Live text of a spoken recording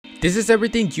This is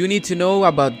everything you need to know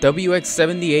about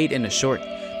WX-78 in a short.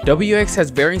 WX has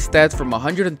varying stats from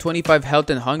 125 health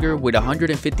and hunger with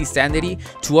 150 sanity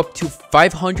to up to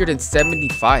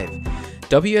 575.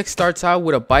 WX starts out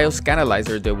with a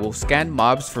bioscanalizer that will scan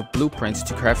mobs for blueprints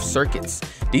to craft circuits.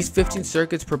 These 15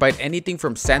 circuits provide anything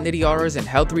from sanity auras and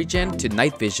health regen to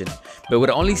night vision, but with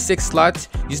only 6 slots,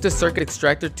 use the circuit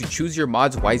extractor to choose your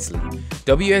mods wisely.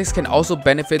 WX can also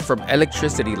benefit from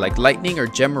electricity like lightning or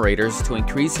generators to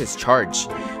increase his charge.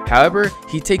 However,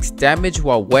 he takes damage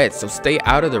while wet, so stay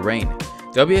out of the rain.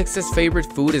 WX's favorite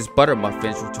food is butter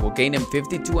muffins, which will gain him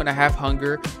 52.5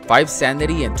 hunger, 5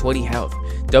 sanity, and 20 health.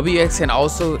 WX can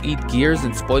also eat gears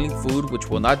and spoiling food, which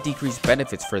will not decrease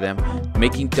benefits for them,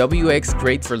 making WX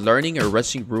great for learning or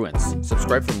rushing ruins.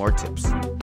 Subscribe for more tips.